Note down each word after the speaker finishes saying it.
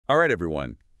All right,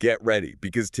 everyone, get ready,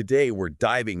 because today we're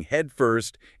diving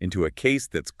headfirst into a case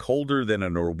that's colder than a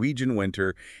Norwegian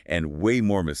winter and way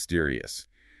more mysterious.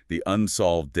 The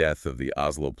unsolved death of the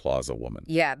Oslo Plaza woman.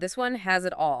 Yeah, this one has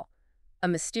it all. A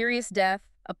mysterious death,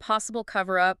 a possible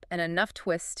cover-up, and enough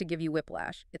twists to give you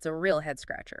whiplash. It's a real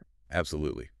head-scratcher.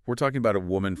 Absolutely. We're talking about a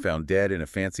woman found dead in a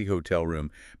fancy hotel room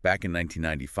back in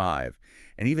 1995.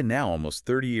 And even now, almost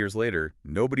 30 years later,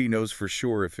 nobody knows for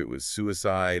sure if it was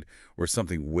suicide or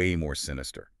something way more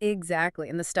sinister. Exactly,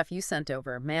 and the stuff you sent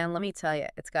over, man, let me tell you,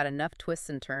 it's got enough twists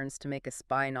and turns to make a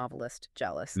spy novelist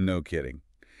jealous. No kidding.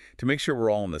 To make sure we're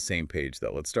all on the same page,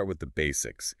 though, let's start with the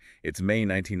basics. It's May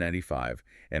 1995,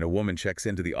 and a woman checks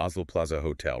into the Oslo Plaza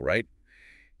Hotel, right?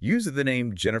 Uses the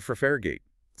name Jennifer Fairgate.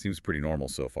 Seems pretty normal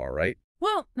so far, right?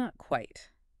 Well, not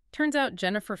quite. Turns out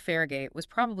Jennifer Fairgate was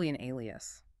probably an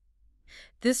alias.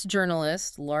 This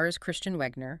journalist, Lars Christian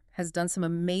Wegner, has done some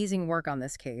amazing work on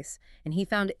this case, and he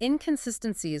found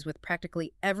inconsistencies with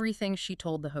practically everything she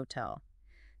told the hotel.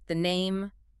 The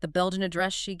name, the Belgian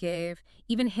address she gave,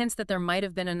 even hints that there might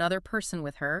have been another person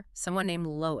with her, someone named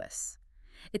Lois.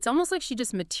 It's almost like she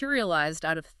just materialized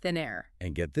out of thin air.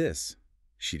 And get this,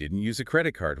 she didn't use a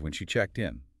credit card when she checked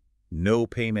in. No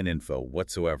payment info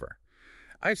whatsoever.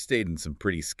 I've stayed in some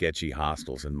pretty sketchy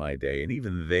hostels in my day, and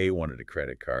even they wanted a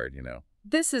credit card, you know.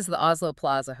 This is the Oslo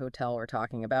Plaza Hotel we're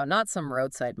talking about, not some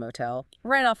roadside motel.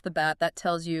 Right off the bat, that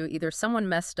tells you either someone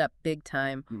messed up big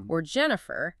time or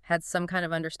Jennifer had some kind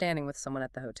of understanding with someone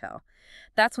at the hotel.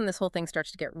 That's when this whole thing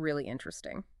starts to get really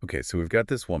interesting. Okay, so we've got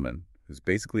this woman who's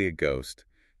basically a ghost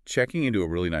checking into a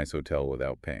really nice hotel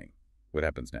without paying. What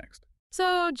happens next?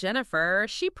 So Jennifer,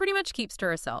 she pretty much keeps to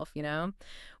herself, you know?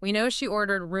 We know she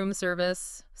ordered room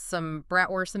service, some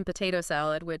bratwurst and potato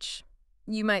salad, which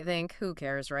you might think, who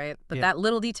cares, right? But that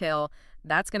little detail,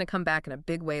 that's going to come back in a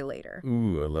big way later.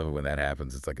 Ooh, I love it when that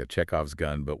happens. It's like a Chekhov's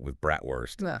gun, but with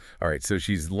bratwurst. Yeah. All right, so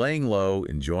she's laying low,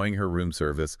 enjoying her room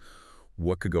service.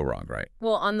 What could go wrong, right?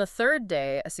 Well, on the third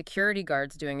day, a security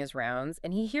guard's doing his rounds,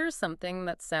 and he hears something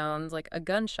that sounds like a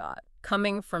gunshot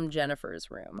coming from Jennifer's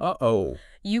room. Uh-oh.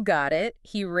 You got it.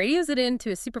 He radios it in to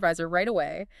his supervisor right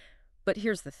away. But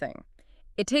here's the thing.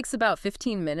 It takes about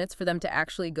 15 minutes for them to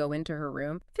actually go into her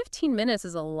room. 15 minutes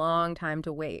is a long time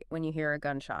to wait when you hear a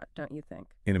gunshot, don't you think?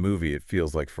 In a movie, it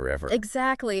feels like forever.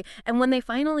 Exactly. And when they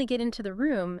finally get into the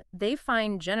room, they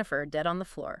find Jennifer dead on the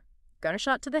floor.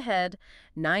 Gunshot to the head,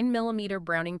 9mm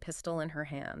Browning pistol in her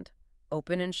hand.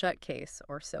 Open and shut case,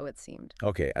 or so it seemed.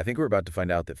 Okay, I think we're about to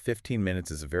find out that 15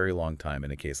 minutes is a very long time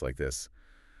in a case like this.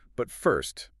 But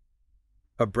first,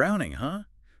 a Browning, huh?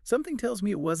 Something tells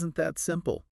me it wasn't that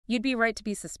simple. You'd be right to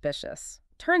be suspicious.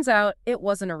 Turns out it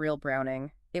wasn't a real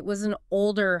Browning. It was an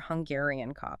older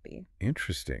Hungarian copy.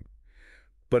 Interesting.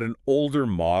 But an older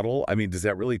model? I mean, does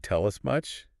that really tell us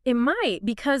much? It might,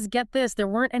 because get this, there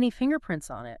weren't any fingerprints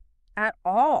on it. At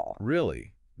all.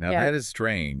 Really? Now, Yeah. that is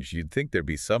strange. You'd think there'd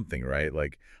be something, right?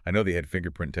 Like, I know they had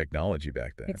fingerprint technology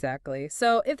back then. Exactly.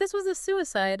 So if this was a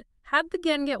suicide, how'd the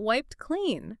gun get wiped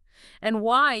clean? And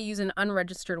why use an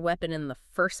unregistered weapon in the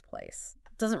first place?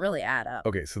 It doesn't really add up.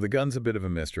 Okay, so the gun's a bit of a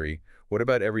mystery. What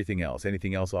about everything else?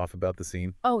 Anything else off about the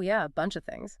scene? Oh, yeah, a bunch of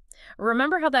things.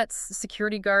 Remember how that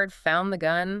security guard found the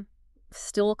gun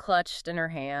still clutched in her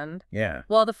hand? Yeah.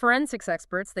 Well, the forensics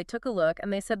experts, they took a look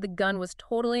and they said the gun was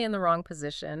totally in the wrong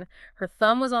position. Her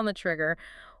thumb was on the trigger,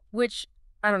 which,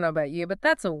 I don't know about you, but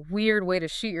that's a weird way to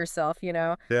shoot yourself, you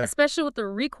know? Yeah. Especially with the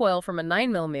recoil from a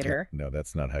 9mm. No,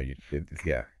 that's not how you...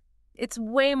 yeah. It's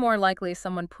way more likely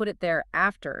someone put it there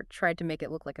after, tried to make it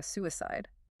look like a suicide.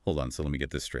 Hold on, so let me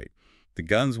get this straight. The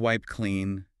gun's wiped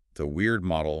clean, it's a weird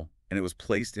model, and it was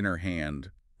placed in her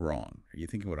hand wrong. Are you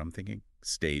thinking what I'm thinking?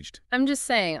 Staged. I'm just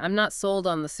saying, I'm not sold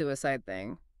on the suicide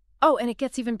thing. Oh, and it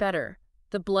gets even better.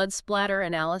 The blood splatter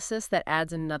analysis that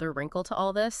adds another wrinkle to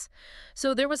all this.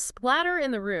 So there was splatter in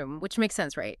the room, which makes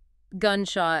sense, right?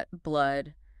 Gunshot,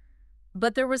 blood.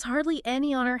 But there was hardly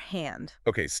any on her hand.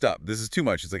 Okay, stop. This is too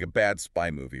much. It's like a bad spy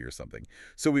movie or something.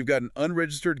 So we've got an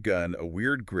unregistered gun, a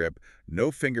weird grip, no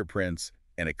fingerprints,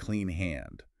 and a clean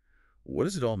hand. What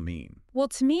does it all mean? Well,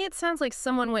 to me, it sounds like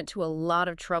someone went to a lot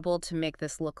of trouble to make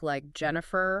this look like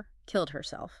Jennifer killed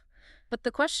herself. But the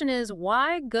question is,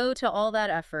 why go to all that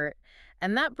effort?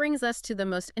 And that brings us to the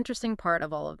most interesting part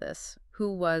of all of this.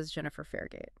 Who was Jennifer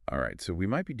Fairgate? All right, so we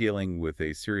might be dealing with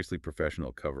a seriously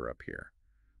professional cover-up here.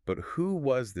 But who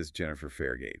was this Jennifer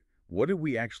Fairgate? What did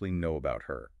we actually know about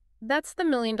her? That's the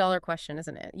million-dollar question,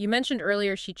 isn't it? You mentioned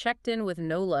earlier she checked in with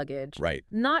no luggage. Right.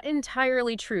 Not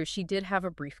entirely true. She did have a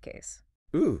briefcase.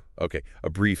 Ooh, okay, a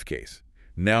briefcase.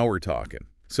 Now we're talking.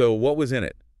 So what was in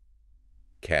it?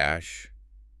 Cash,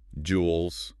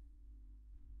 jewels,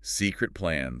 Secret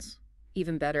plans.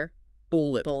 Even better,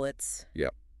 Bullet. bullets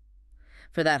Yep.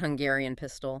 for that Hungarian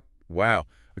pistol. Wow.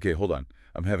 Okay, hold on.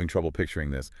 I'm having trouble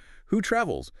picturing this. Who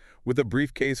travels with a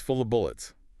briefcase full of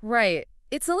bullets? Right.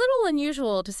 It's a little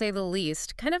unusual, to say the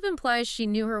least. Kind of implies she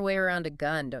knew her way around a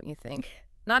gun, don't you think?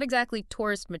 Not exactly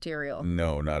tourist material.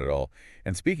 No, not at all.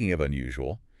 And speaking of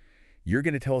unusual, you're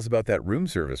going to tell us about that room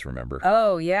service, remember?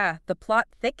 Oh, yeah. The plot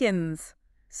thickens.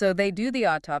 So they do the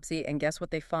autopsy, and guess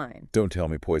what they find? Don't tell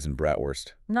me poisoned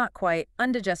bratwurst. Not quite.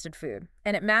 Undigested food.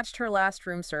 And it matched her last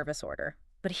room service order.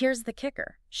 But here's the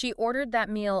kicker. She ordered that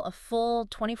meal a full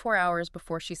 24 hours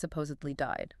before she supposedly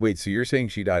died. Wait, so you're saying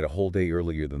she died a whole day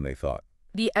earlier than they thought?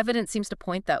 The evidence seems to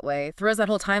point that way. Throws that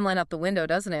whole timeline out the window,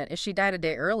 doesn't it? If she died a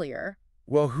day earlier.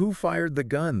 Well, who fired the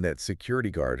gun that security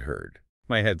guard heard?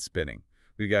 My head's spinning.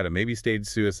 We got a maybe staged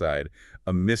suicide,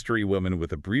 a mystery woman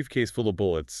with a briefcase full of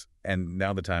bullets, and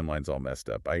now the timeline's all messed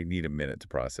up. I need a minute to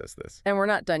process this. And we're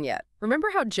not done yet. Remember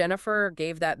how Jennifer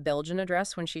gave that Belgian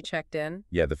address when she checked in?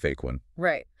 Yeah, the fake one.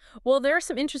 Right. Well, there are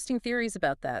some interesting theories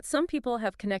about that. Some people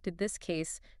have connected this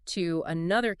case to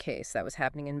another case that was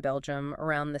happening in Belgium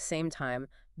around the same time,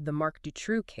 the Marc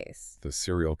Dutroux case. The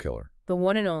serial killer. The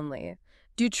one and only.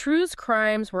 Dutroux's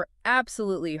crimes were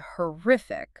absolutely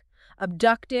horrific.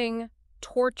 Abducting,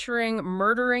 torturing,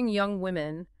 murdering young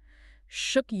women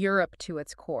shook Europe to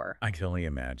its core. I can only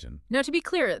imagine. Now, to be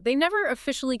clear, they never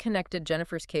officially connected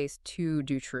Jennifer's case to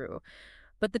Dutroux.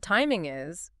 But the timing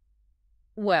is,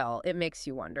 well, it makes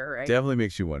you wonder, right? Definitely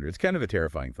makes you wonder. It's kind of a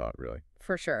terrifying thought, really.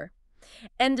 For sure.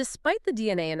 And despite the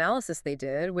DNA analysis they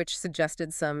did, which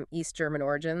suggested some East German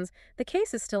origins, the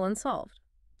case is still unsolved.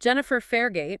 Jennifer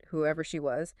Fairgate, whoever she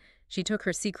was, she took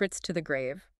her secrets to the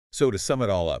grave. So to sum it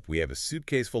all up, we have a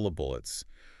suitcase full of bullets,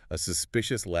 a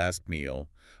suspicious last meal,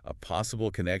 a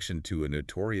possible connection to a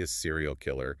notorious serial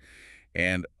killer,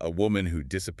 and a woman who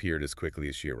disappeared as quickly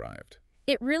as she arrived.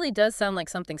 It really does sound like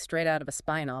something straight out of a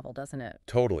spy novel, doesn't it?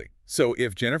 Totally. So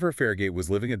if Jennifer Fairgate was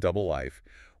living a double life,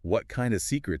 what kind of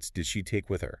secrets did she take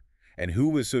with her? And who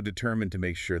was so determined to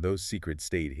make sure those secrets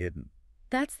stayed hidden?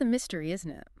 That's the mystery,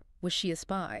 isn't it? Was she a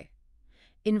spy?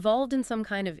 Involved in some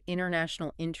kind of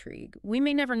international intrigue. We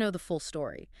may never know the full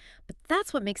story, but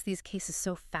that's what makes these cases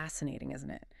so fascinating, isn't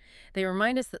it? They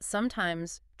remind us that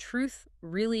sometimes truth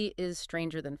really is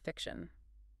stranger than fiction.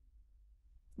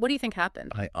 What do you think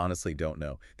happened? I honestly don't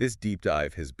know. This deep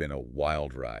dive has been a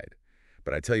wild ride.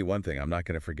 But I tell you one thing, I'm not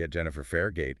going to forget Jennifer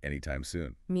Fairgate anytime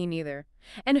soon. Me neither.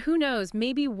 And who knows,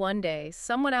 maybe one day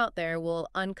someone out there will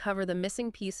uncover the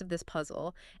missing piece of this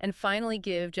puzzle and finally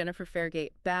give Jennifer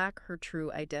Fairgate back her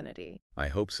true identity. I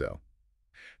hope so.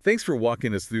 Thanks for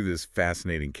walking us through this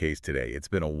fascinating case today. It's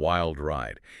been a wild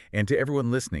ride. And to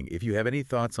everyone listening, if you have any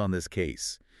thoughts on this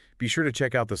case, be sure to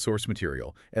check out the source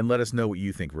material and let us know what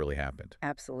you think really happened.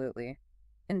 Absolutely.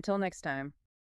 Until next time.